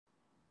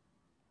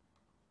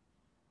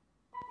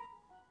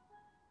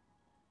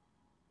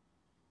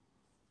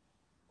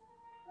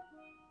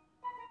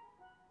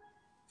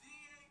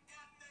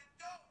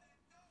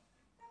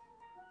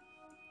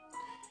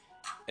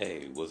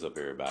Hey, what's up,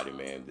 everybody,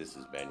 man? This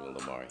is Manuel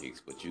Lamar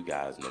Hicks, but you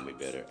guys know me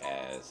better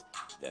as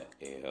the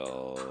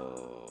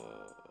L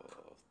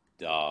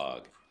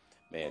Dog.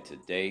 Man,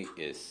 today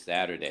is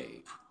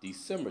Saturday,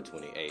 December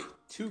 28th,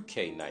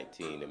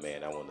 2K19. And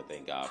man, I want to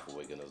thank God for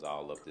waking us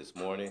all up this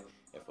morning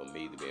and for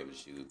me to be able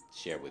to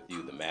share with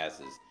you, the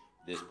masses,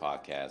 this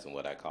podcast and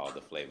what I call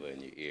the flavor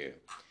in your ear.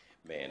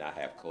 Man, I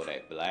have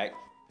Kodak Black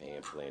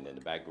playing in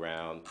the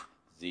background,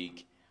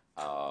 Zeke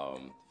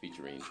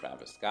featuring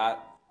Travis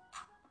Scott.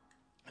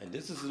 And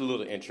this is a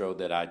little intro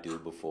that I do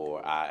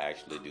before I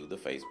actually do the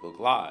Facebook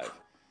Live.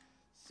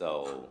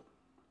 So,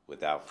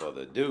 without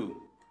further ado,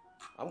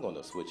 I'm going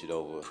to switch it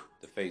over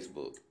to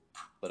Facebook.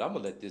 But I'm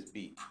going to let this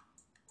beat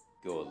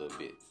go a little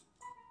bit.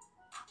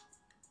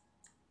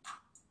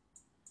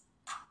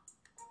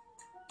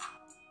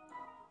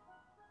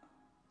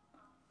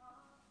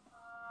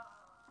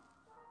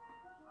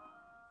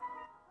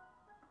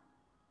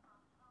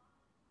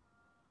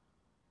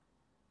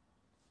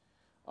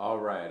 All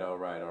right.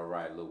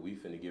 Look, we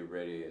finna get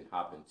ready and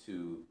hop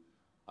into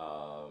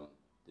um,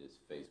 this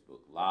Facebook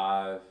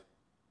Live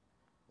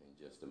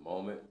in just a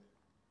moment.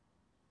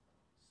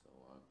 So,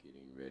 I'm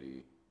getting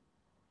ready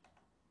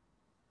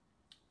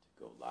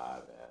to go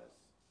live as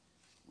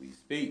we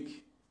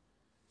speak.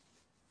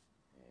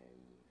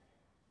 And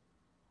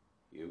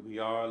here we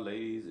are,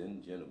 ladies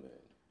and gentlemen.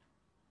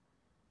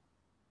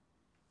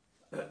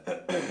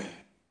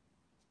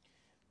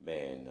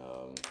 Man,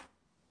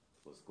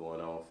 what's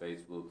going on?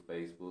 Facebook.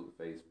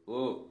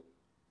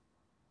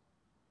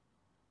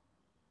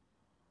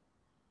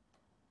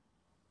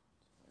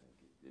 Trying to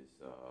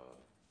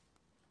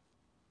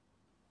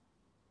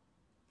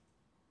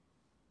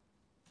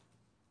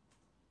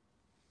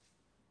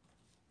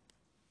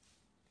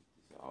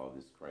get all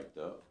this cranked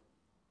up.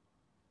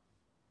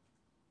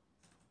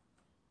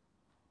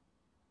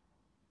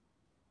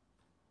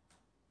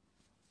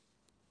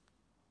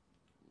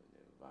 I'm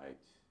gonna invite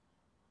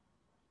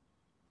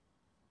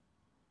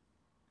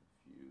a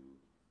few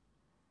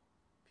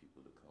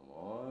people to come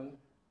on.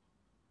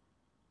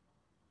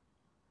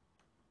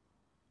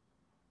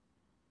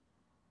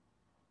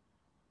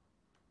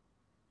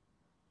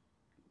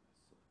 Get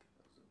myself kind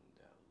of zoomed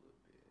out a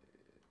little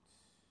bit.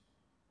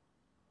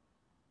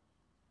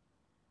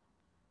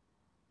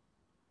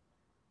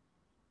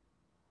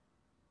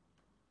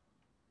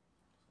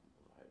 So I'm gonna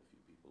invite a few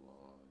people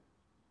on.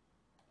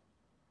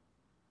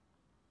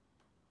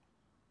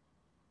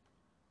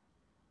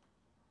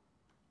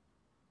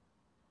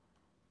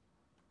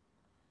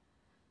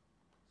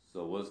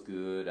 So what's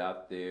good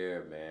out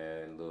there,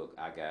 man? Look,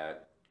 I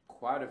got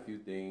quite a few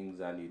things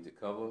I need to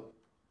cover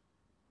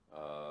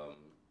um,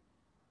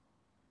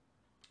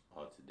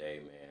 on today,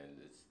 man.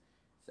 It's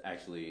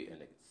actually an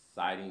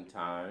exciting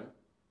time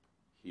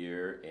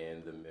here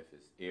in the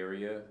Memphis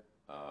area.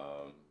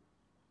 Um,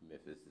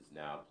 Memphis is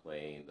now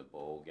playing the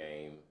bowl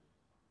game.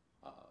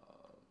 Uh,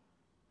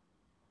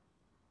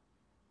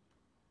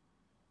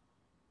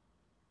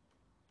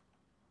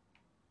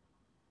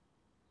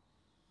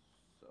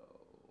 so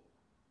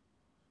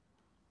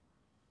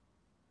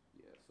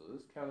yeah, so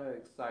it's kind of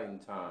exciting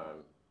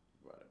time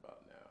right about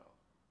now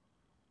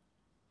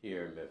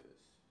here in Memphis.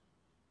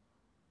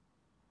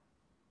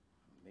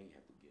 I may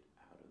have to get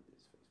out of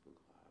this Facebook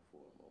Live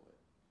for a moment,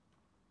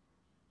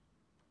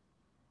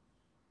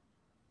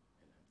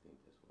 and I think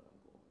that's what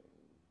I'm going to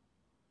do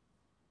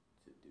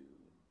because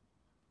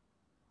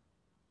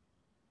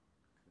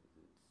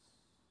it's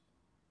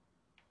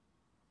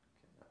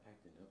kind of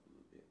acting up a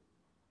little bit.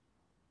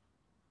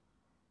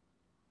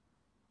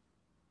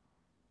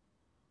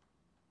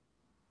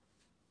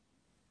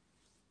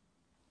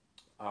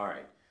 All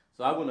right.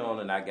 So I went on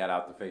and I got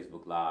out the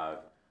Facebook Live.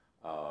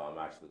 I'm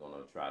actually going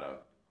to try to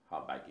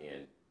hop back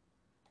in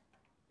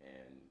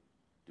and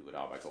do it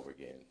all back over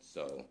again.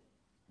 So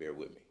bear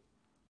with me.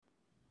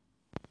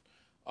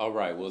 All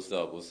right. What's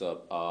up? What's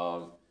up?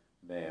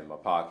 Man, my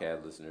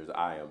podcast listeners,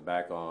 I am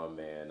back on.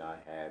 Man, I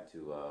had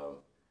to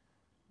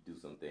do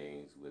some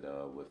things with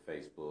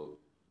Facebook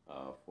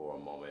for a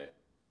moment,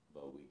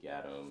 but we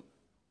got it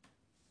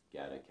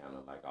kind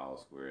of like all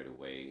squared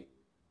away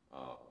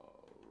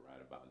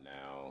right about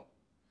now.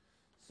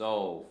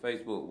 So,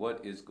 Facebook,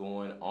 what is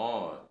going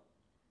on?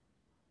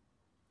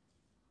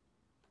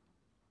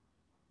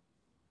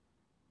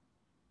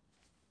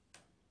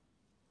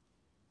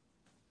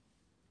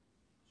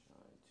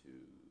 Trying to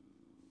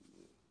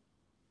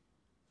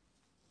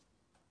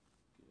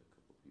get a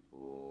couple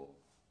people.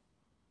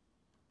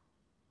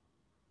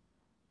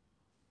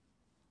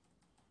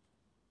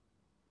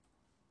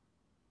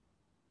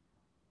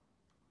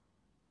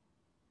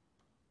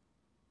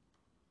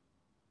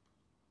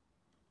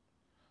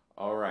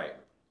 All right.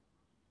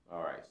 All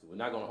right. So, we're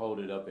not going to hold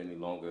it up any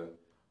longer.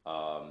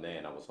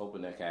 Man, I was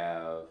hoping to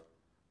have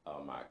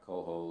my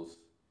co host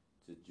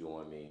to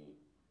join me,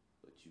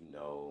 but you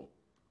know,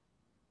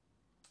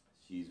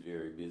 she's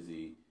very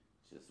busy,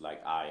 just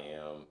like I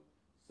am.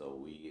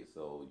 So you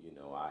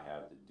know, I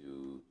have to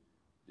do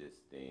this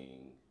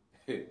thing,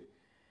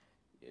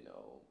 you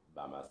know,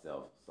 by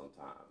myself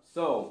sometimes.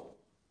 So,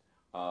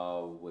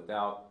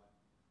 without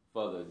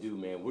further ado,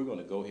 man, we're going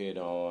to go ahead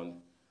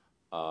on.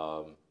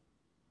 Um,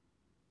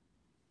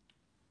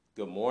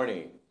 Good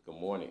morning. Good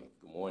morning.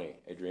 Good morning,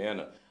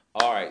 Adriana.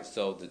 All right,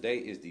 so today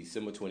is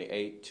December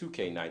 28th,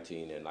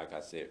 2K19. And like I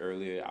said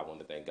earlier, I want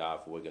to thank God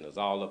for waking us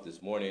all up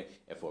this morning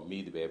and for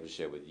me to be able to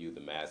share with you,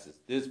 the masses,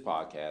 this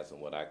podcast and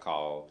what I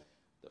call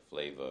the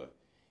flavor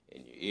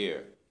in your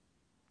ear.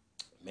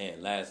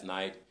 Man, last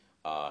night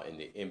in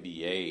the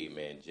NBA,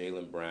 man,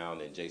 Jaylen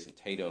Brown and Jason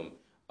Tatum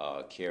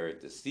carried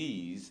the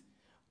seas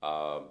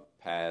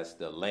past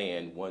the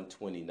land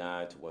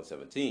 129 to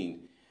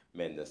 117.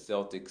 Man, the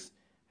Celtics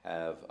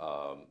have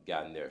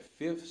gotten their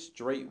fifth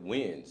straight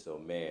win. So,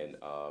 man,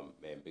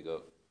 big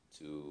up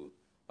to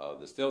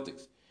the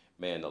Celtics.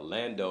 Man,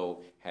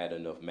 Orlando had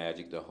enough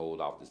magic to hold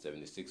off the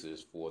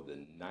 76ers for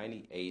the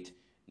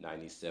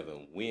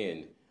 98-97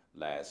 win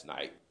last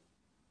night.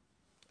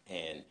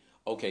 And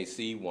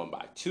OKC won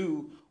by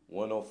two,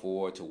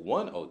 104 to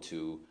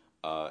 102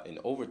 in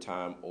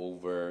overtime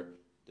over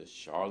the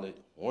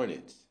Charlotte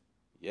Hornets.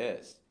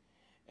 Yes.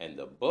 And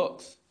the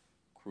Bucks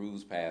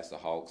cruised past the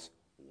Hawks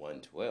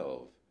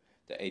 112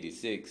 to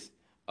 86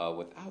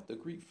 without the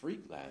Greek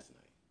Freak last night.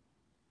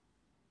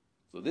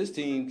 So this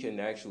team can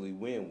actually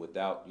win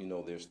without,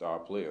 their star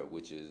player,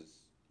 which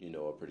is,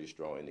 a pretty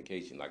strong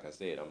indication. Like I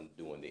said, I'm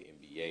doing the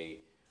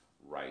NBA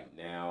right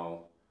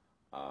now.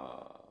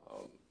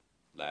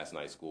 Last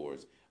night's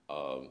scores.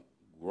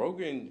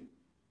 Grogan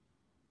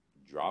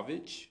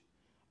Dragic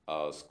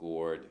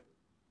scored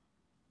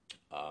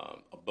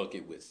a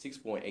bucket with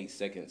 6.8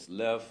 seconds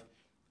left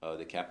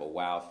to cap a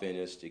wild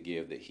finish to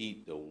give the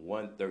Heat the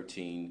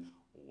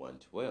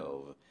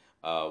 113-112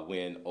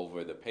 win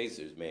over the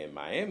Pacers. Man,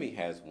 Miami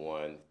has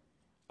won.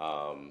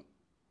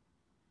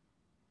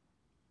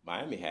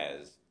 Miami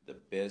has the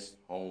best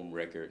home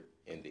record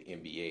in the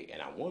NBA,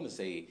 and I want to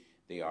say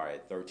they are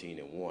at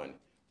 13-1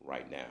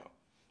 right now.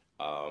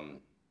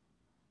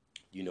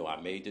 I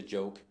made the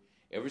joke.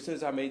 Ever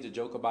since I made the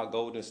joke about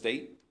Golden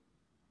State,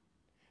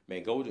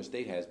 man, Golden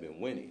State has been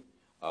winning.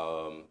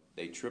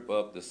 They trip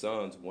up the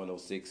Suns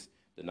 106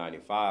 to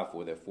 95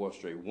 for their fourth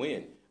straight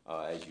win.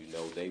 As you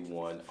know, they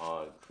won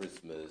on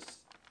Christmas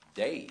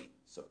Day,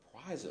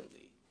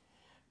 surprisingly.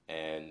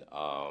 And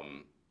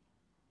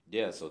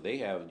yeah, so they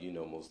have,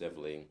 most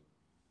definitely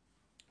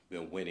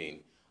been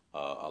winning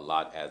a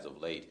lot as of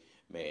late.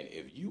 Man,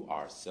 if you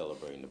are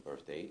celebrating a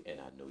birthday,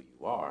 and I know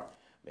you are,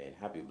 man,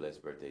 happy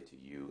blessed birthday to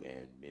you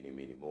and many,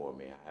 many more.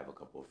 Man, I have a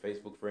couple of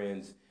Facebook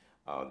friends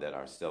that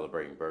are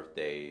celebrating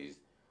birthdays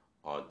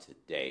on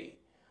today.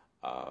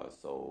 I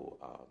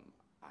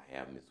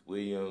have Miss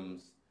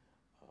Williams,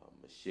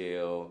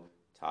 Michelle,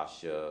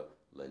 Tasha,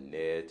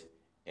 Lynette,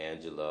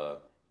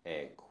 Angela,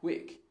 and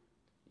Quick.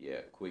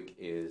 Yeah, Quick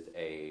is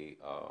a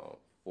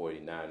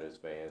 49ers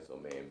fan, so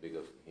man, big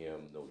up to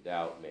him, no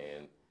doubt,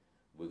 man.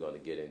 We're going to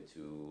get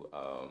into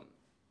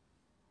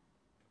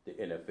the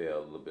NFL a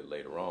little bit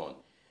later on.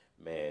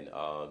 Man,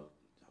 I'm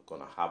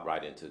going to hop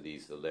right into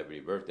these celebrity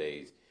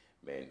birthdays.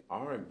 Man,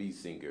 R&B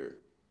singer,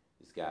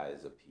 this guy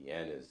is a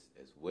pianist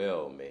as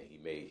well, man. He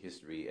made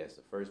history as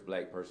the first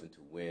black person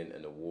to win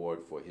an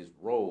award for his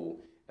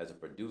role as a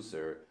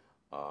producer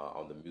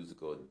on the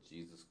musical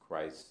Jesus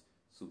Christ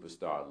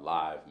Superstar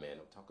Live, man.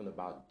 I'm talking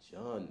about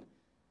John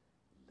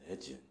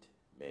Legend.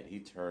 Man, he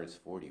turns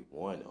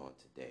 41 on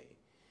today.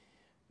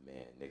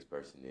 Man, next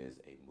person is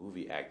a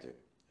movie actor,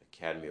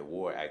 Academy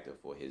Award actor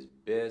for his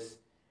best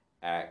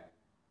act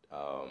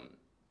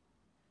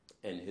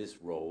in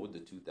his role, the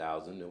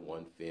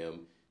 2001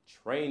 film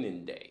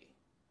Training Day.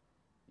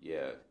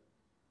 Yeah.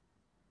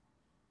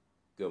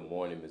 Good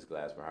morning, Ms.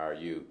 Glasper. How are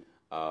you?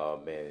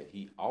 Man,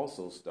 he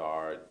also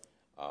starred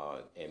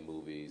in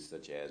movies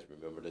such as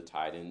Remember the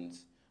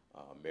Titans,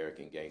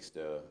 American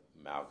Gangster,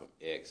 Malcolm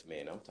X.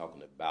 Man, I'm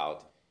talking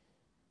about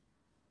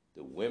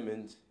the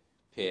women's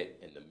pet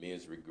and the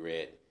men's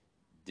regret,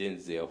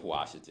 Denzel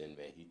Washington.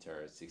 Man, he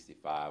turned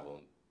 65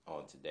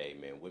 on today.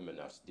 Man, women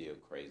are still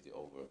crazy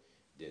over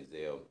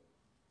Denzel.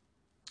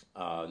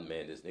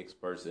 Man, this next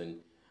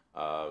person,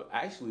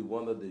 actually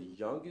one of the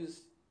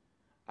youngest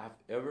I've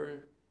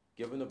ever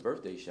given a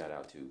birthday shout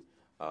out to.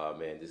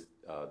 Man, this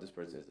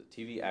person is a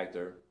TV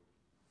actor.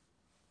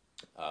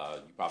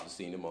 You probably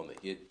seen him on the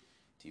hit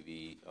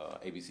TV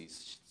ABC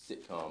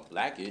sitcom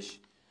Blackish.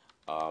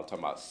 I'm talking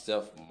about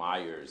Seth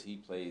Meyers. He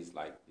plays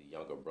like the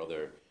younger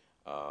brother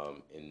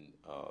in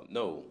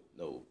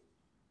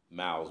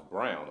Miles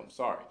Brown. I'm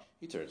sorry.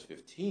 He turns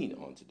 15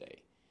 on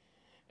today.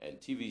 And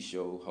TV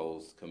show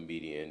host,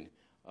 comedian.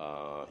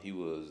 He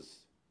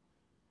was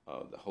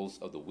the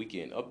host of the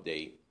Weekend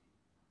Update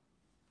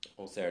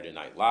on Saturday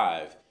Night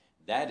Live.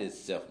 That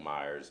is Seth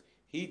Meyers.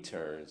 He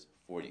turns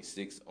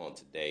 46 on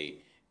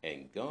today.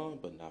 And gone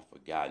but not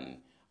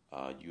forgotten,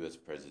 U.S.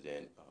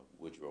 President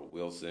Woodrow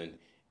Wilson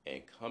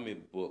and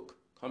comic book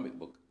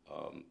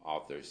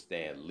author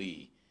Stan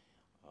Lee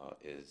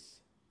is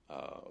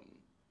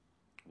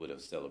would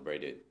have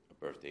celebrated a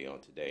birthday on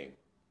today.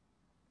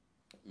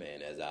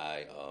 Man, as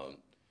I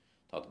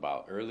talked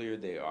about earlier,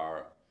 they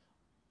are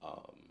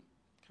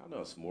kind kind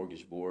of a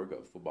smorgasbord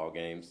of football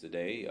games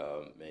today.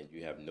 And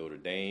you have Notre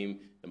Dame,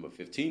 number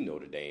 15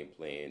 Notre Dame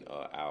playing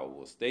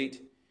Iowa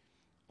State.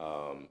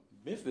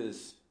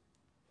 Memphis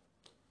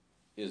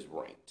is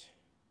ranked.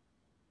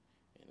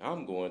 And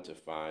I'm going to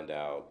find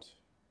out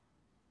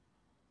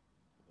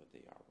what they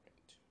are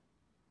ranked.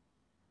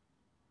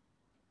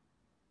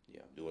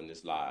 Yeah, I'm doing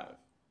this live.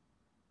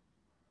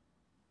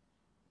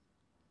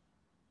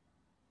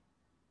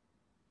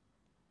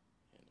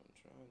 And I'm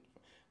trying to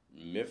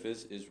find.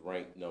 Memphis is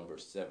ranked number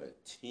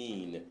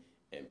 17,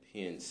 and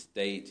Penn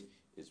State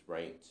is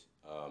ranked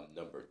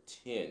number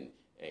 10.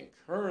 And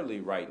currently,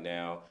 right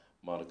now,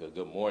 Monica,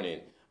 good morning.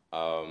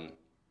 Um,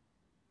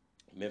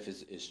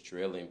 Memphis is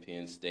trailing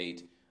Penn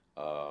State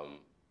 3-7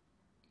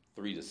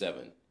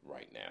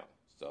 right now.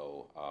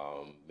 So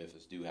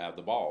Memphis do have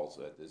the balls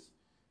at this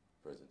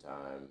present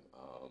time.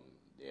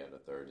 They have a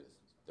third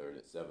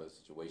and seven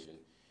situation,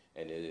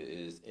 and it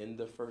is in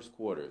the first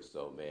quarter.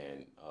 So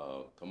man,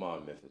 come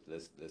on Memphis,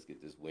 let's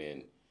get this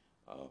win.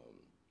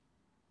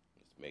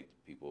 Let's make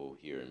the people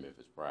here in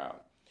Memphis proud.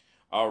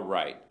 All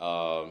right,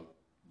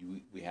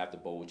 we have the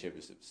Bowl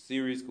Championship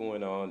Series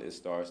going on. It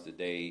starts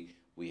today.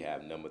 We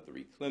have number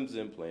 3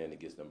 Clemson playing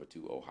against number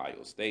 2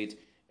 Ohio State,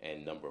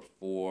 and number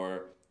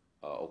 4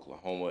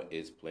 Oklahoma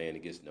is playing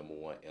against number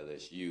 1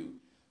 LSU.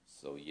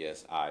 So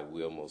yes, I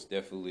will most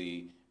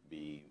definitely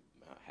be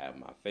have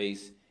my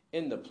face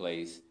in the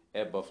place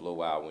at Buffalo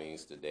Wild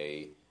Wings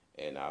today,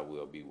 and I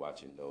will be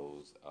watching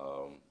those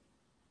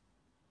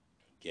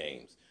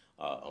games.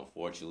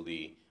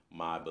 Unfortunately,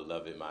 my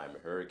beloved Miami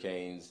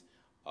Hurricanes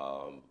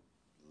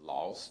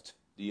lost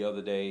the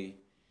other day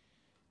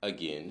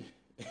again.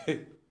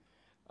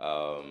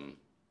 um,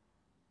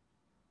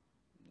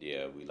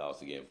 yeah, we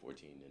lost again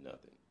 14-0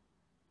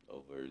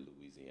 over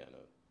Louisiana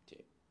Tech.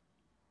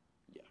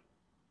 Yeah.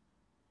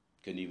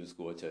 Couldn't even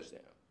score a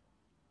touchdown.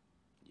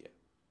 Yeah.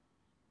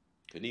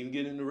 Couldn't even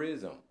get in the red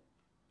zone.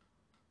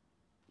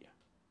 Yeah.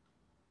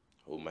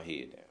 Hold my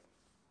head down.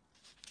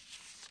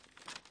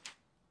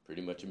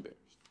 Pretty much embarrassed.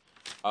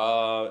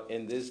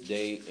 In this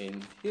day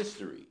in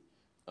history,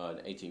 in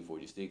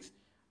 1846,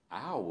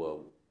 Iowa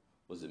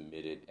was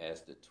admitted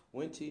as the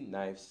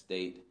 29th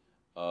state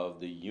of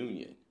the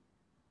Union.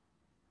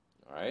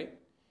 All right?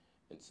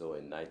 And so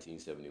in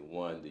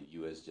 1971, the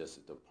U.S.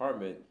 Justice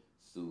Department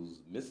sues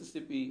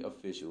Mississippi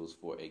officials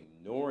for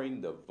ignoring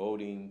the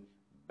voting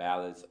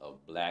ballots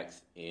of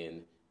blacks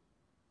in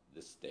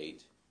the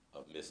state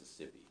of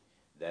Mississippi.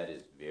 That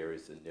is very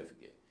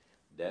significant.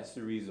 That's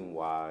the reason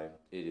why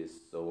it is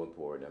so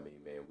important. I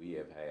mean, man, we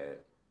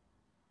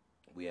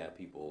have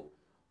people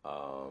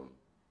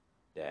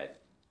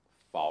that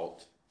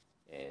fought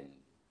and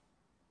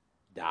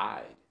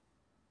died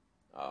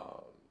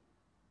um,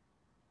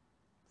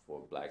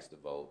 for blacks to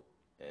vote,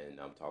 and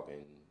I'm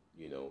talking,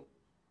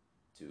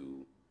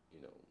 to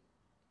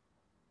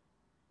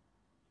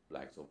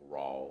blacks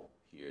overall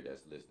here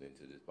that's listening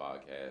to this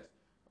podcast.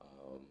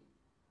 Um,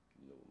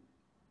 you know,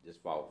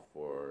 just fought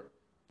for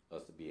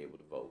us to be able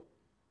to vote,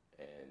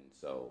 and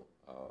so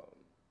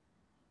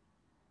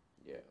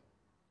yeah,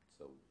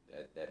 so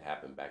that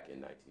happened back in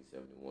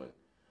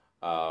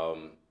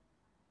 1971.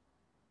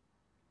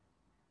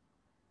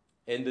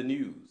 In the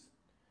news,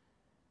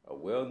 a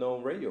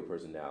well-known radio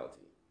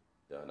personality,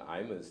 Don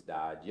Imus,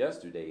 died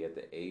yesterday at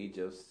the age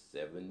of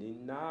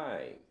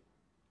 79.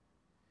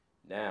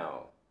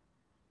 Now,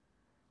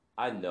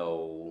 I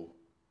know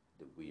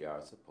that we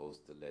are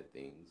supposed to let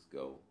things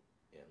go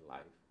in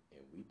life,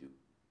 and we do.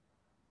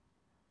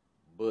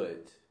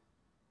 But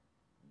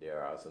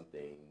there are some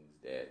things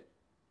that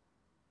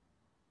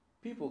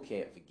people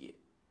can't forget,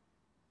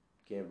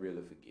 can't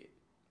really forget.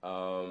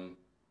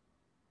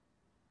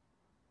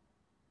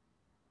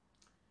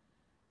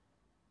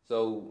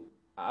 So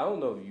I don't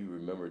know if you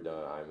remember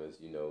Don Imus.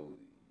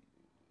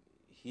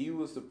 He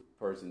was the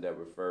person that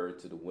referred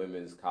to the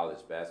women's college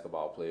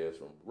basketball players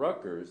from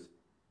Rutgers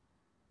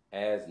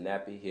as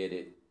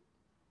nappy-headed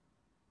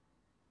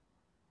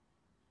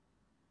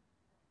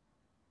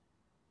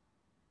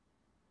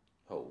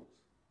hoes.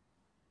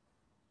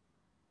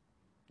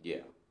 Yeah.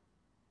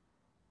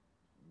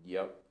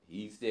 Yep.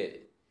 He said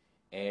it.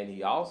 And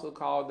he also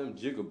called them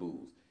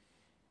jigaboos.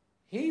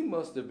 He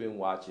must have been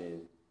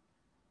watching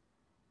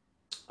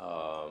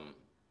um,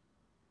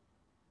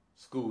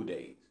 School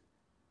Days.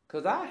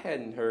 Because I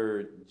hadn't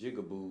heard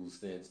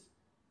jigaboos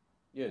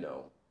you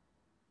know,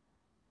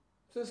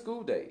 since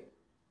School Days.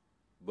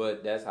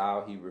 But that's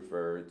how he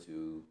referred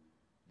to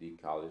the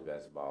college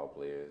basketball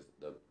players,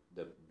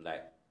 the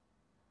black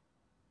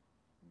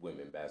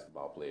women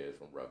basketball players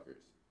from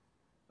Rutgers.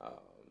 Um,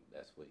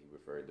 that's what he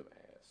referred them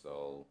as.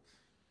 So,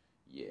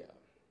 yeah.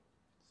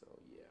 So,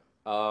 yeah.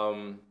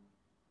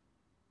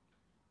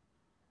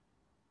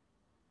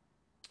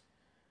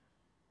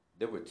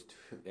 There were,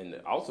 and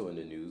also in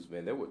the news,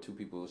 man, there were 2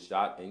 people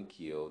shot and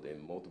killed,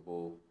 and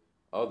multiple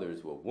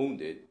others were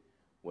wounded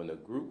when a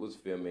group was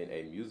filming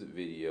a music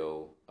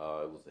video.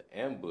 It was an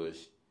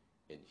ambush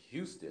in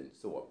Houston.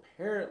 So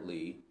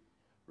apparently,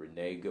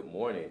 Renee, good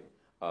morning.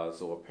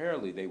 So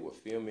apparently, they were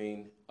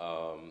filming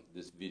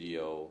this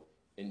video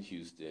in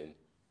Houston.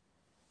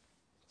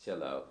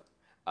 Chill out.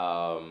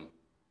 Um,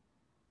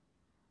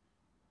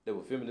 they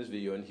were filming this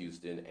video in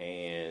Houston,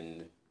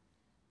 and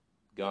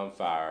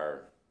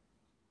gunfire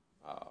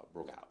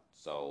broke out.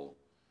 So,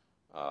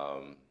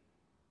 um,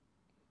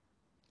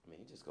 I mean,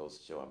 it just goes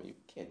to show. I mean, you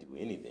can't do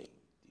anything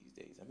these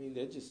days. I mean,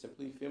 they're just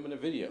simply filming a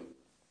video,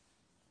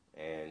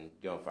 and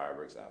gunfire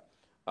breaks out.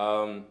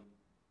 Um,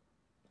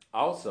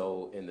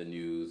 Also in the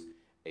news,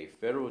 a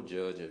federal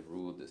judge has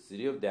ruled the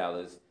city of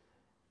Dallas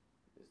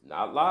is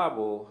not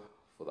liable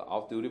for the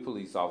off-duty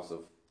police officer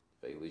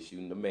fatally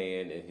shooting a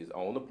man in his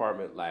own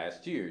apartment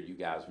last year. You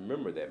guys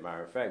remember that?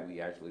 Matter of fact,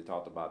 we actually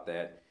talked about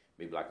that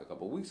maybe like a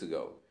couple of weeks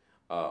ago.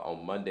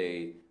 On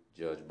Monday,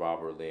 Judge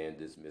Barbara Lynn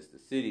dismissed the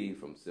city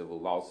from civil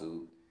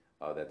lawsuit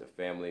that the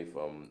family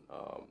from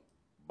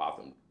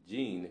Botham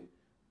Jean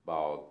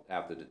filed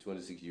after the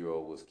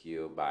 26-year-old was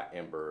killed by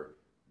Amber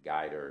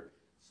Guyder.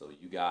 So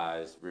you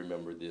guys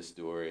remember this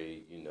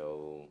story, you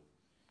know,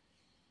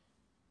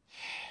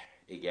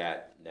 it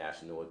got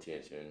national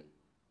attention.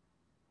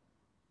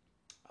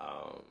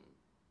 Um,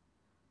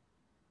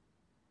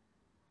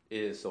 it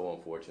is so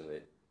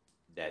unfortunate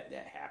that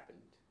that happened.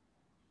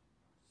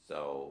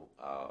 So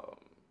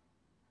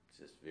it's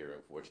just very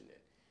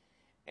unfortunate.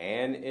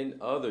 And in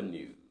other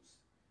news,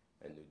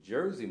 a New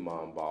Jersey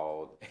mom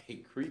bought a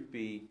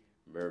creepy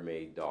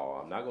mermaid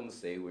doll. I'm not going to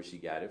say where she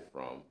got it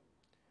from,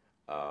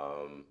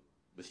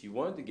 but she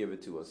wanted to give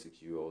it to her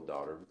 6-year-old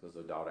daughter because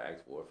her daughter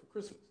asked for it for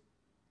Christmas.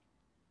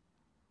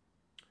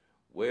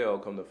 Well,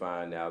 come to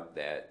find out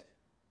that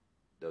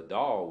the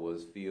doll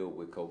was filled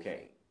with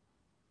cocaine.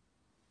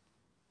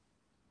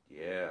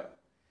 Yeah.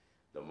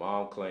 The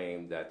mom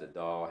claimed that the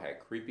doll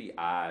had creepy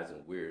eyes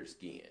and weird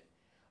skin.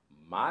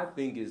 My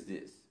thing is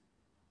this: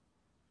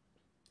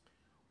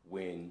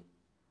 when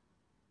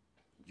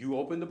you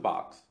open the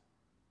box,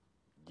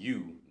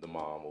 the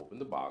mom, opened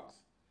the box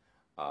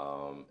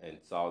and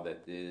saw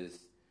that this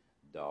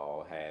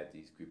doll had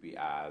these creepy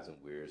eyes and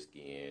weird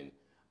skin.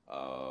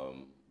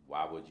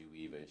 Why would you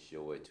even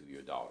show it to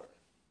your daughter?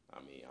 I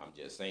mean, I'm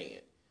just saying.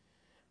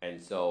 And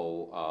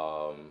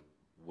so,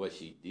 what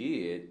she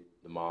did,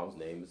 the mom's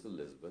name is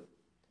Elizabeth.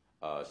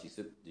 She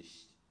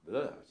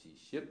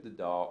shipped the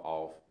doll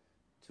off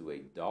to a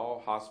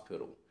doll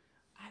hospital.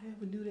 I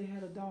never knew they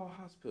had a doll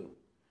hospital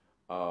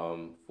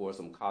for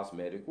some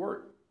cosmetic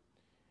work.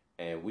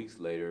 And weeks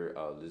later,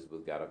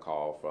 Elizabeth got a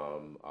call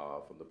from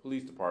the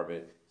police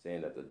department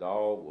saying that the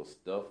doll was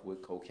stuffed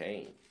with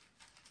cocaine.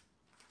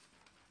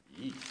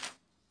 Yeesh.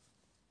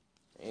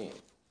 Man,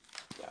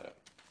 gotta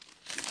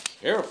be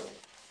careful.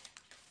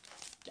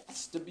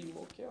 Gots to be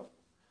more careful.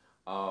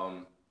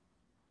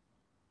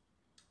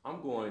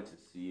 I'm going to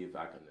see if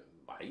I can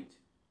invite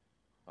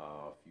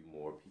a few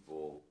more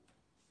people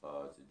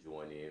to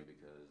join in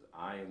because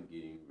I am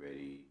getting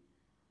ready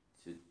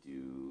to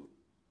do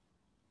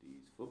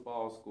these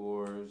football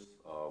scores,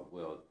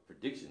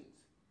 predictions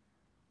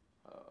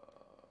uh,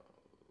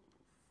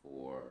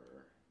 for.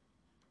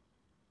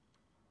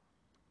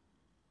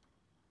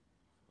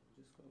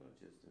 I'm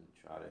just gonna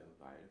try to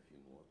invite a few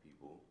more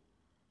people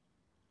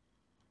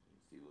and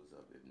see what's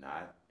up. If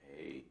not,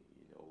 hey,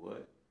 you know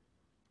what?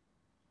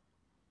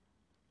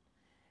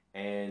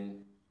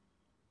 And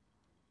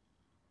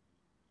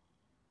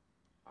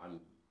I'm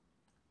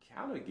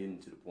kind of getting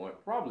to the point,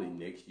 probably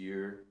next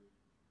year,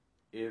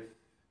 if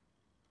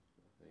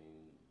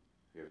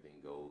if everything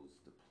goes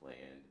to plan.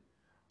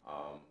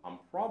 I'm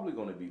probably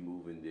going to be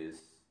moving this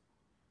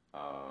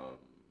um,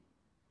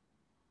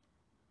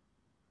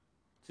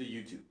 to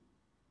YouTube.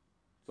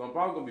 So I'm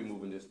probably going to be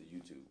moving this to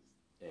YouTube,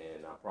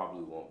 and I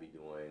probably won't be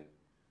doing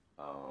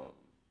um,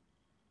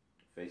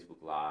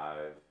 Facebook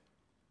Live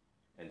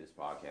and this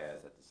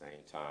podcast at the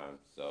same time.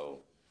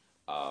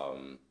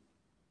 Um,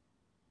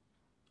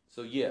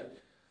 so yeah,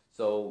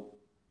 so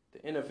the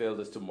NFL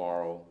is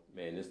tomorrow.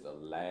 Man, it's the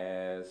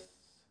last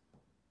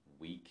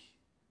week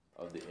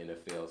of the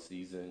NFL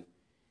season.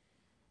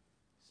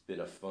 It's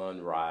been a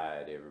fun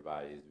ride,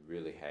 everybody. It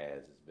really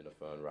has. It's been a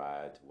fun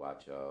ride to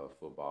watch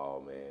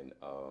football, man.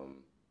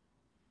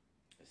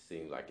 It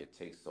seems like it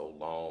takes so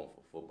long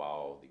for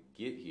football to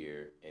get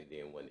here, and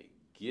then when it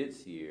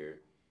gets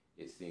here,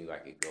 it seems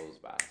like it goes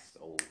by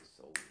so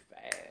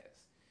fast.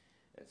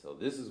 And so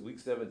this is week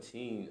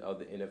 17 of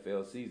the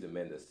NFL season,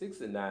 man. The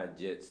 6-9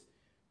 Jets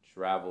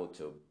travel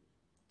to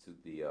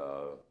the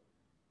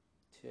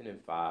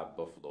 10-5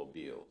 Buffalo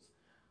Bills.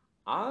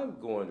 I'm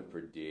going to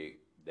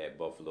predict that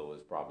Buffalo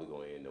is probably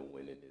going to end up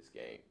winning this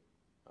game,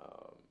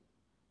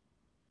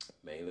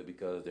 mainly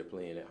because they're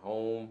playing at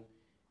home,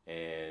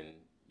 and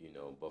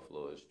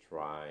Buffalo is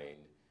trying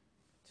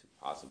to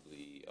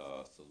possibly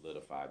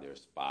solidify their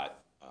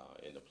spot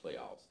in the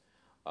playoffs.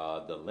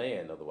 The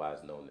Land,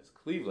 otherwise known as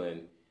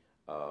Cleveland,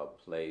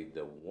 played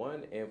the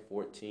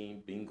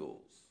 1-14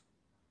 Bengals.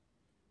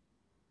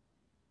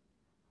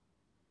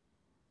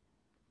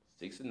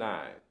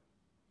 6-9,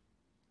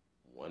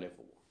 1-4.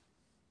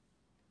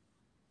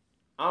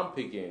 I'm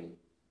picking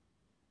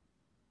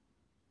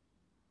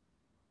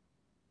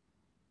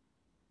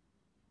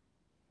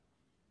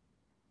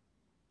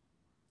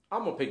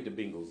I'm gonna pick the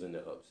Bengals in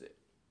the upset.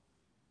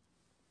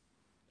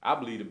 I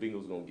believe the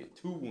Bengals gonna get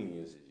 2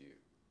 wins this year,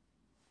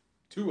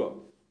 two of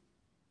them,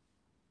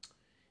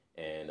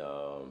 and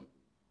um,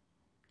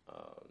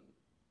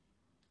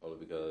 only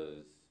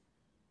because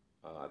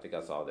I think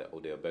I saw that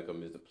Odell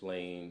Beckham is the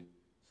plane,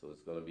 so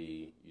it's gonna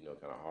be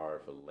kind of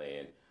hard for the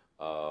land.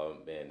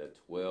 Man, the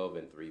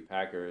 12-3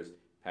 Packers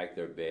pack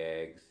their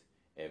bags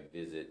and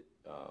visit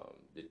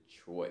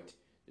Detroit.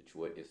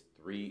 Detroit is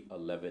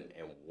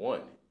 3-11-1.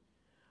 As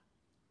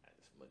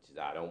much as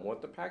I don't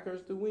want the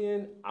Packers to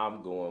win,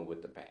 I'm going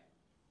with the Pack.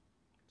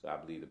 So I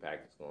believe the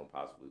Packers going to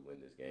possibly win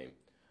this game.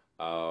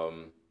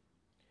 Um,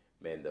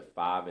 Man, the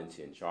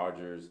 5-10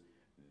 Chargers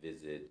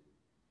visit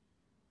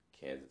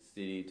Kansas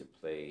City to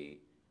play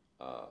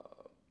uh,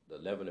 the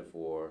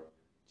 11-4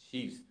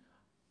 Chiefs.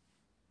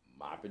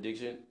 My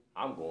prediction: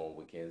 I'm going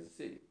with Kansas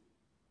City.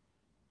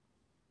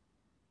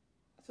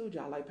 I told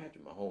you I like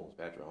Patrick Mahomes.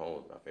 Patrick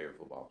Mahomes, my favorite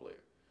football player.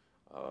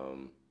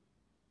 Um,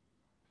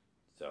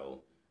 so,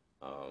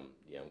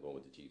 yeah, I'm going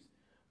with the Chiefs.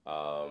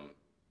 Um,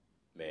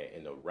 Man,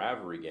 in the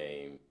rivalry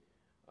game,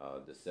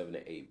 the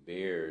 7-8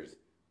 Bears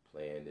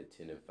playing the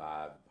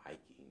 10-5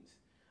 Vikings.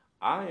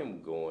 I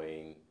am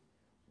going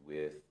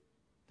with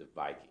the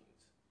Vikings.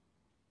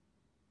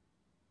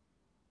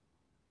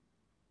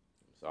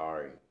 I'm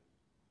sorry,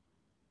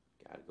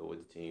 got to go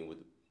with the team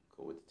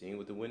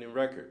with the winning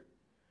record.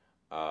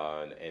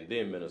 And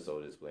then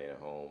Minnesota is playing at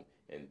home,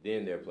 and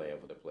then they're playing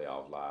for the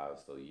playoff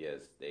lives. So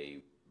yes,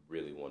 they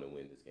really want to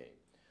win this game.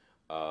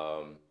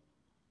 Um,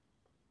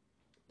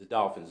 the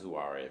Dolphins, who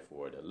are at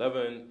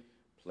 4-11,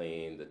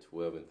 playing the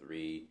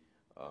 12-3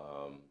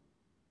 um,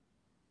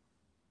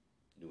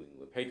 New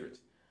England Patriots.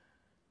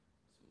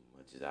 As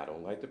much as I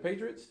don't like the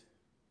Patriots,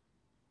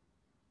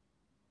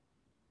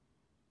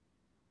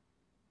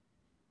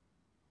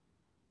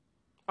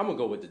 I'm gonna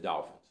go with the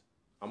Dolphins.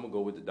 I'm gonna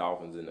go with the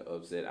Dolphins in the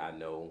upset. I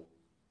know,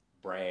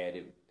 Brad,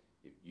 if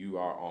you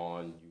are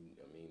on,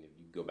 if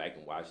you go back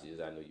and watch this,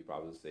 I know you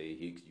probably say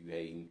Hicks, you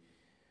hating.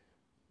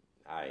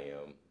 I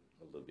am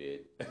a little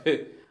bit.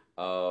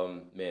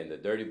 Man, the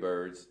Dirty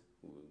Birds,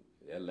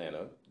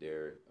 Atlanta,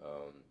 they're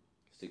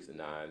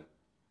 6-9.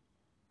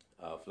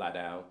 Fly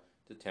down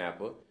to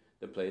Tampa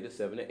to play the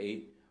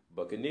 7-8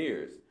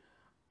 Buccaneers.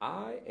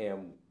 I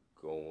am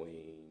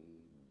going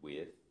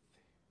with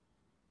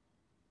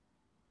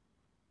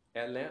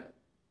Atlanta.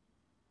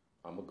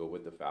 I'm gonna go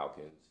with the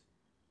Falcons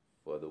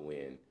for the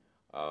win.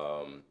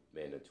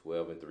 Man, the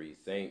 12-3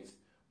 Saints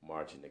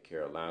marching to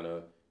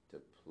Carolina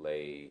to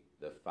play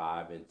the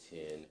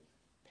 5-10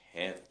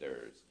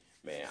 Panthers.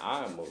 Man,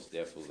 I am most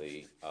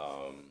definitely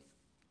um,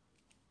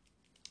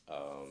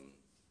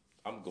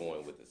 I'm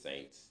going with the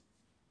Saints.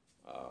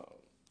 Um,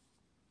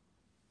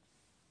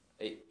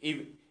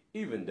 even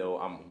even though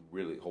I'm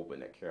really hoping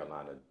that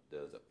Carolina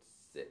does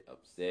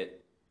upset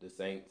the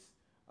Saints,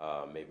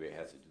 maybe it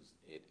has to do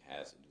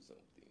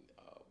something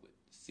with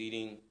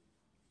seeding,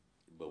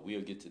 but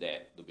we'll get to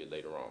that a little bit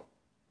later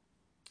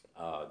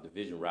on.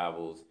 Division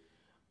rivals,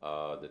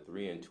 the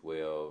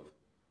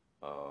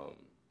um,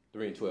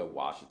 3-12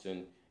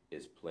 Washington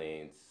is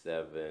playing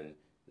the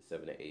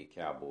 7-8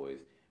 Cowboys.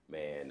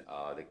 Man,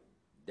 the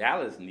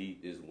Dallas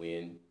need this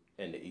win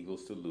and the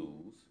Eagles to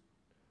lose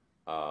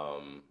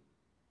um,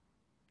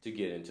 to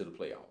get into the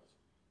playoffs.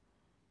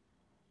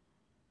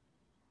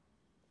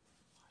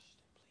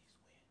 Washington, please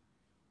win.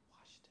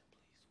 Washington,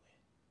 please win.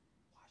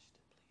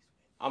 Washington, please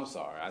win. I'm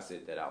sorry, I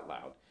said that out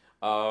loud.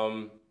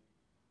 Um,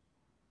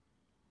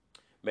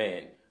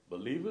 Man,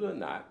 believe it or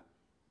not,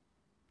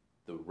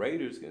 the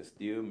Raiders can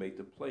still make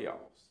the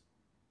playoffs.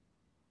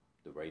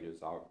 The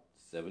Raiders are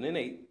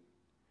 7-8,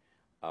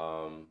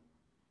 um,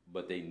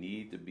 but they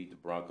need to beat the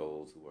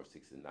Broncos, who are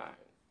 6-9.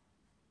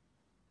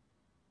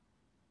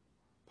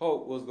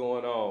 Pope, what's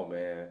going on,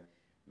 man?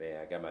 Man,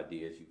 I got my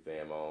DSU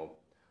fam on.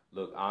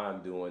 Look,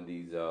 I'm doing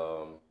these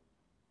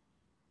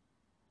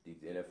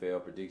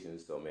NFL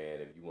predictions. So, man,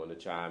 if you want to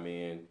chime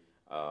in,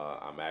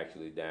 I'm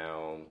actually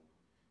down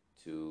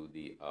to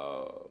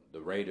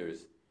the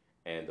Raiders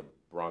and the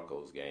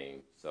Broncos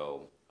game.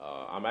 So,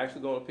 I'm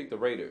actually going to pick the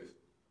Raiders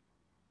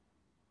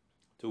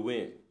to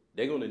win.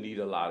 They're going to need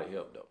a lot of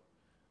help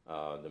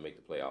though to make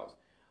the playoffs.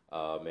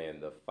 Man,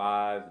 the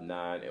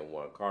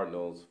 5-9-1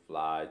 Cardinals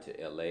fly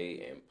to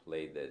LA and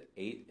play the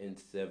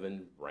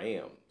 8-7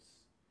 Rams.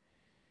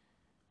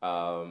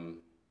 Um,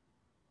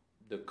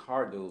 the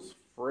Cardinals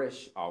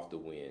fresh off the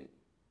win,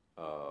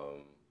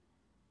 um,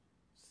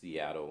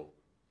 Seattle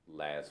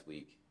last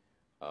week.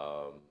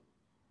 Um,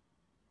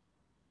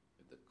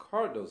 if the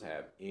Cardinals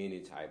have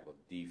any type of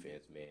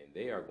defense, man,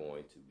 they are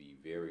going to be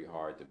very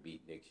hard to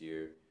beat next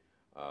year.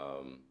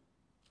 Um,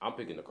 I'm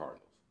picking the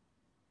Cardinals.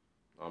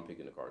 I'm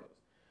picking the Cardinals.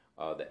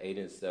 The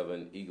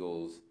 8-7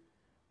 Eagles,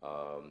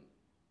 um,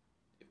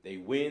 if they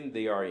win,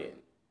 they are in.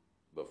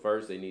 But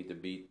first, they need to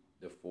beat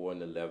the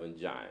 4-11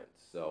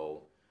 Giants.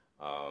 So,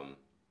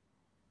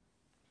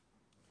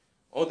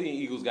 only thing the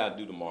Eagles got to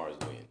do tomorrow is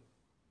win.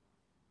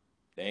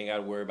 They ain't got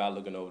to worry about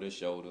looking over their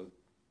shoulder,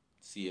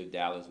 see if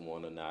Dallas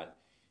won or not.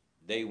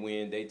 They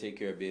win, they take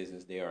care of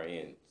business, they are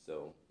in.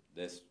 So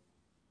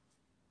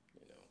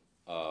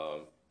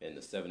And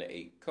the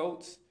 7-8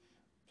 Colts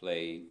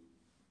play,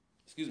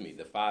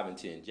 the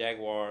 5-10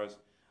 Jaguars.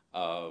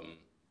 Um,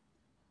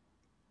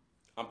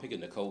 I'm picking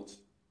the Colts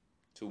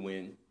to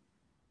win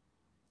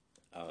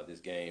this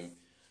game,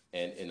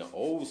 and in the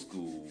old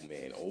school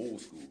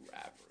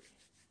rivalry.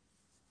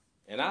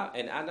 And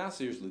I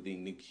seriously think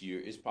next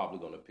year it's probably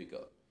going to pick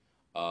up.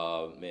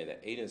 Man, the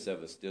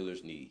 8-7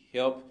 Steelers need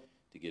help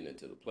to get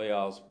into the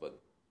playoffs, but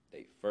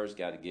they first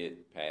got to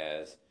get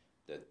past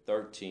the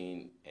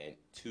 13-2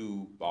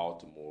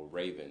 Baltimore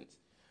Ravens.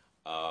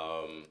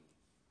 Um,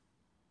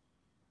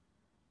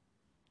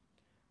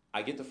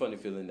 I get the funny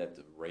feeling that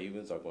the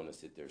Ravens are going to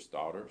sit their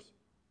starters.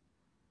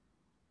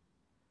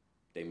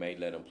 They may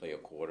let them play a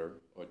quarter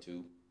or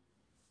two,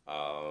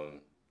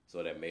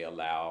 so that may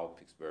allow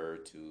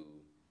Pittsburgh to,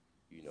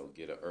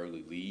 get an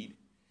early lead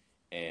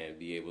and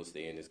be able to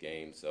stay in this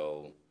game.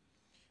 So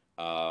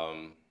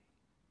um,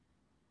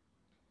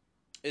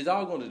 it's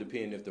all going to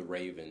depend if the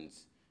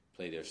Ravens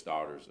play their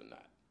starters or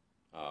not.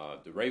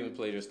 If the Ravens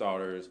play their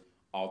starters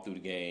all through the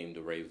game,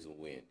 the Ravens will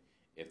win.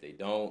 If they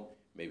don't,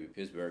 maybe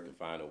Pittsburgh can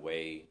find a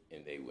way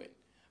and they win.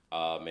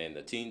 Man,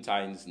 the Teen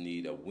Titans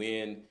need a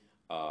win.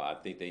 I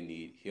think they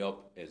need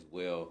help as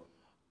well.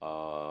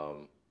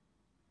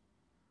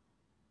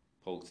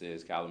 Polk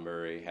says Kyler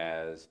Murray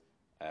has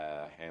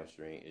a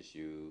hamstring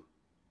issue.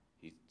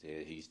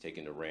 He's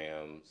taking the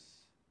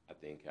Rams. I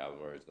think Kyler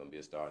Murray is going to be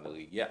a star in the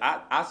league. Yeah,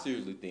 I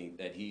seriously think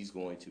that he's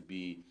going to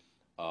be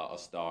a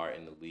star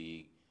in the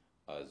league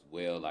as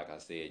well. Like I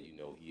said,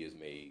 he has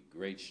made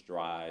great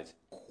strides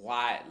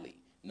quietly.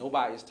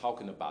 Nobody is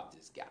talking about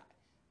this guy.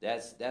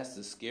 That's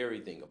the scary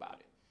thing about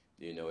it.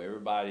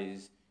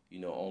 Everybody's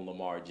on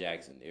Lamar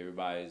Jackson.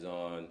 Everybody's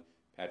on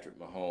Patrick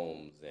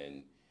Mahomes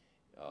and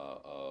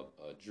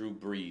Drew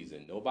Brees,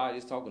 and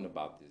nobody's talking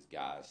about this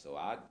guy. So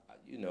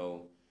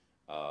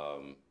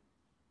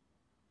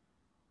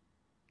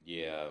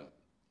yeah.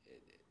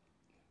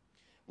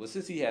 Well,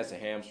 since he has a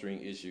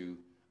hamstring issue,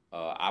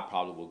 I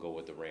probably will go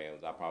with the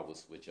Rams. I probably will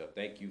switch up.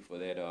 Thank you for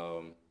that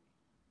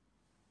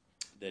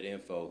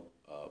info,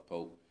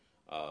 Pope.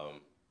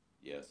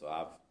 Yeah, so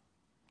I've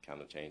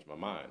kind of changed my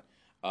mind.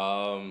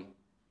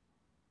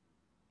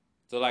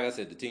 So like I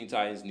said, the Teen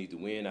Titans need to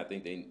win. I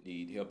think they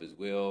need help as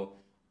well.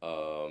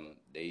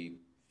 They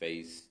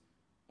face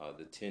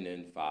the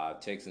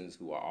 10-5 Texans,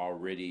 who are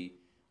already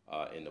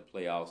in the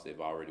playoffs.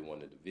 They've already won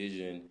the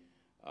division.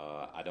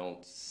 I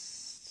don't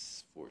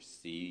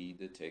foresee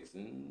the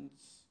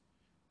Texans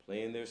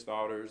playing their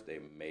starters. They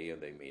may or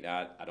they may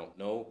not. I don't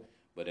know.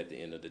 But at the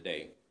end of the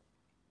day,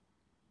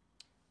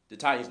 the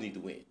Titans need to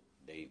win.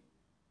 If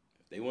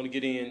they want to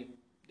get in,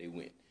 they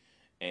win.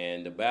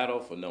 And the battle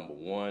for number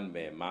one,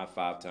 man, my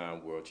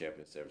 5-time world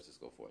champion San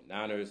Francisco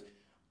 49ers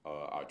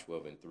are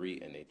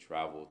 12-3, and they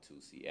travel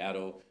to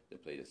Seattle. They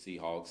play the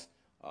Seahawks,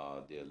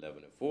 the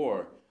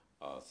 11-4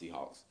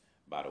 Seahawks.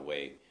 By the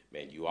way,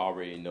 man, you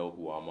already know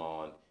who I'm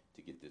on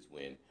to get this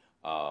win.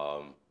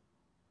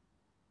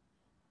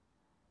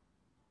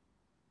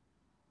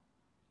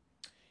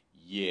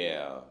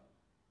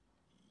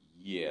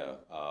 Yeah,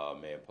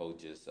 man, Poe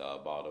just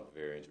brought up a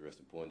very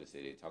interesting point. They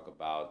say they talk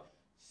about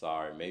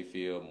Sorry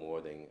Mayfield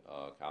more than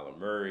Kyler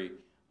Murray,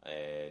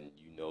 and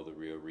you know the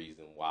real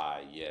reason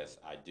why. Yes,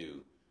 I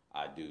do.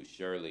 I do.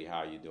 Shirley,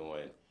 how you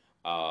doing?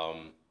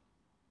 Um,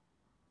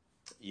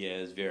 yeah,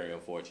 it's very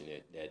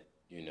unfortunate that,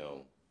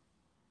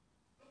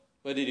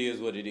 but it is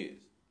what it is.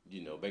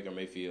 Baker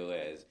Mayfield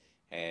has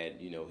had,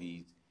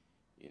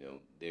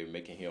 they're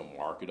making him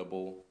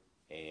marketable,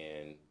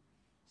 and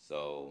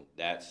so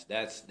that's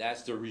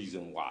the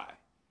reason why,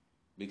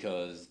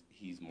 because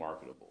he's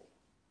marketable.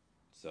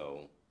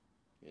 So,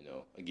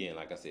 again,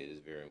 like I said, it's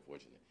very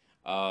unfortunate.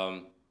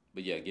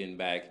 But yeah, getting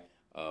back,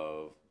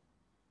 I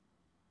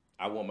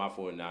want my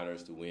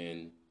 49ers to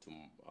win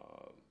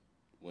tomorrow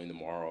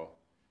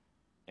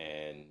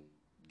and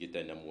get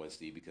that number one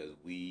seed, because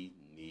we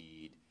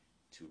need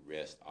to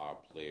rest our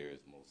players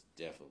most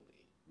definitely.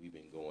 We've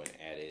been going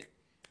at it.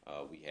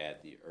 We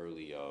had the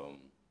early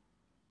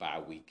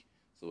bye week,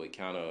 so it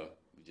kind of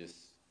just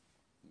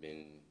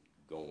been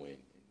going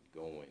and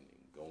going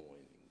and going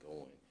and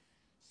going.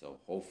 So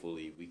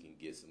hopefully we can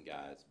get some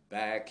guys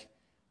back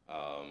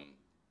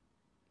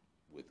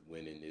with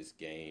winning this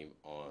game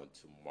on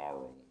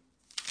tomorrow.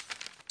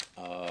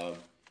 Uh,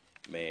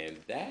 Man,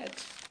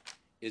 that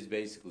is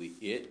basically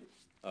it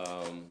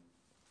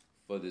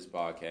for this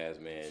podcast,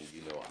 man.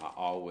 I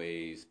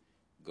always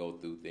go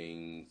through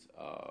things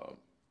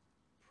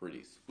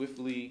pretty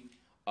swiftly.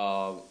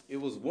 It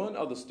was one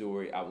other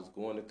story I was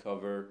going to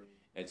cover,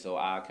 and so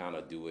I kind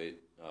of do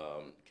it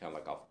kind of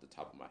like off the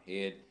top of my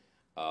head.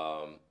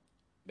 Um,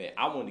 Man,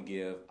 I want to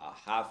give a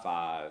high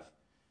five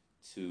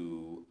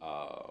to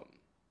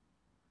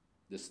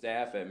the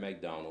staff at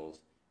McDonald's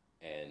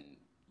and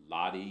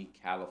Lottie,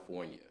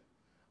 California.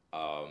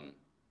 Um,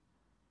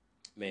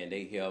 Man,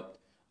 they helped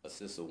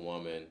assist a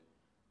woman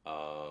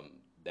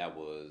that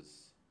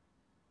was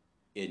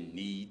in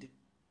need.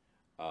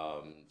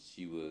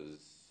 She was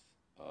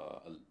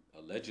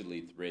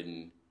allegedly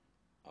threatened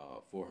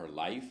for her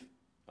life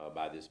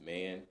by this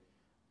man.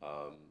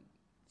 Um,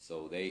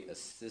 so they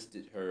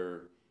assisted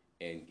her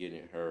in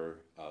getting her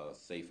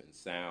safe and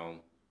sound.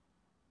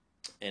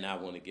 And I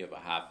want to give a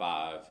high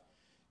five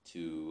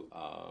to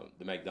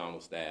the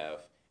McDonald's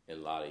staff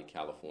in Lottie,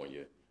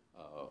 California,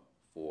 uh,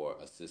 for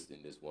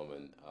assisting this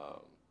woman.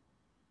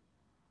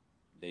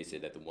 They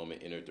said that the woman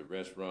entered the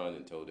restaurant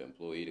and told the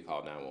employee to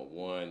call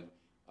 911.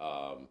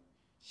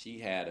 She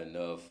had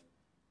enough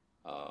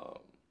um,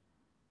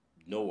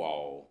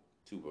 know-all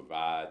to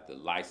provide the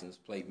license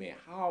plate. Man,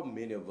 how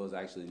many of us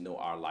actually know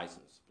our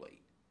license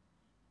plate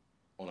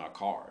on our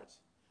cars?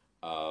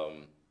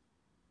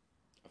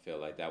 I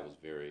felt like that was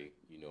very,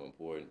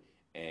 important.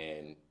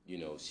 And,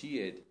 she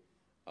had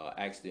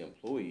asked the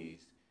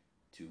employees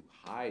to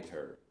hide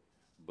her,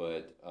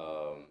 but,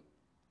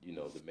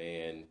 the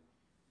man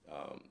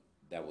um,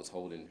 that was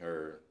holding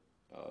her,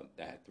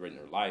 that had threatened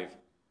her life,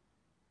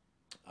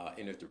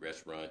 entered the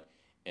restaurant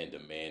and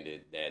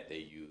demanded that they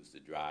use the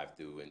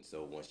drive-through. And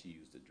so once she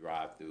used the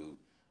drive-through,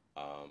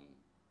 um,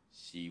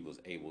 she was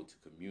able to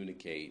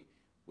communicate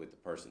with the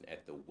person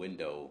at the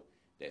window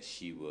that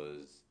she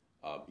was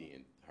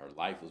her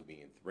life was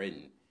being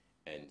threatened,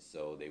 and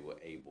so they were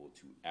able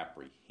to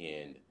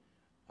apprehend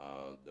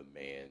the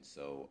man.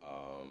 So,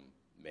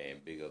 man,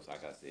 big ups,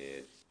 like I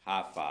said,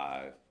 high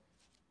five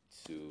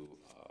to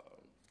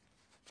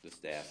the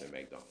staff at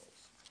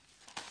McDonald's.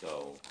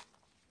 So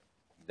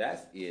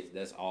that's it.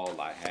 That's all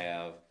I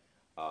have.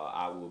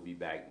 I will be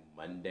back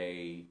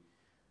Monday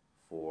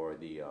for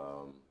the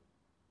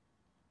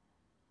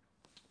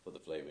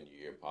Flavor in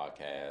Your Ear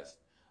podcast.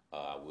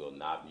 I will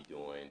not be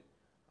doing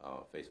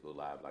Facebook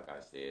Live like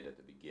I said at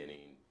the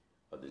beginning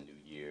of the new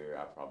year.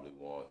 I probably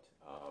won't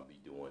be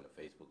doing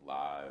a Facebook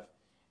Live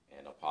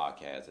and a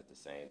podcast at the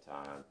same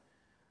time.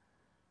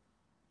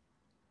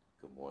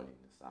 Good morning,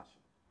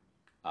 Nasasha.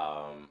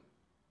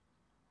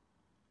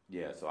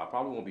 Yeah, so I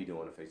probably won't be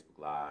doing a Facebook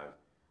Live.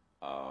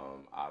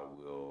 I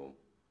will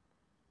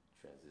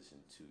transition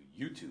to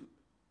YouTube,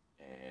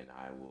 and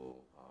I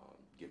will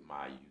get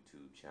my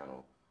YouTube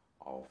channel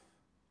off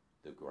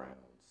the ground.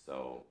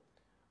 So,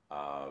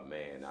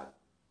 man, I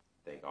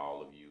thank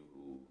all of you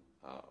who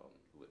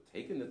have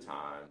taken the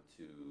time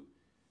to,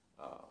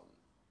 um,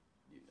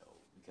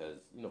 because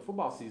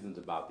football season's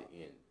about to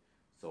end.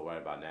 So right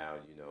about now,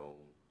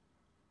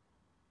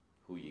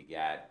 who you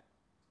got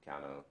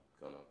kind of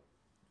gonna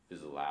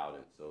fizzle out.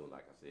 And so,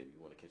 like I said, if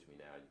you want to catch me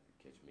now, you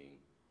can catch me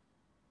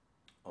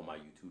on my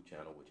YouTube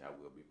channel, which I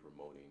will be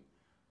promoting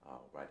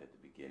right at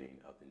the beginning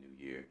of the new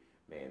year.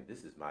 Man,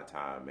 this is my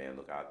time, man.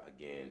 Look,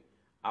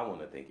 I want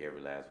to thank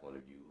every last one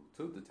of you who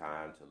took the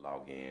time to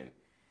log in,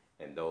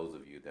 and those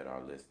of you that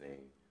are listening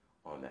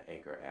on the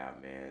Anchor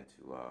app, man,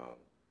 to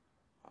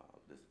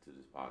listen to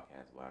this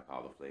podcast, what I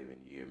call the Flavor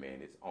in Your Ear. Man,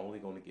 it's only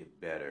going to get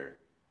better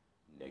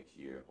next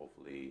year.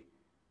 Hopefully,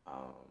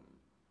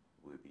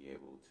 we'll be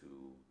able to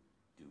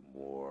do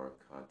more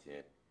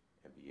content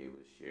and be able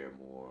to share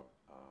more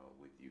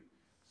with you.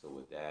 So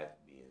with that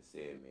being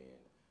said, man,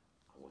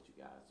 I want you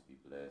guys to be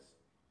blessed.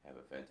 Have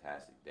a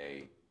fantastic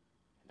day,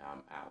 and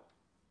I'm out.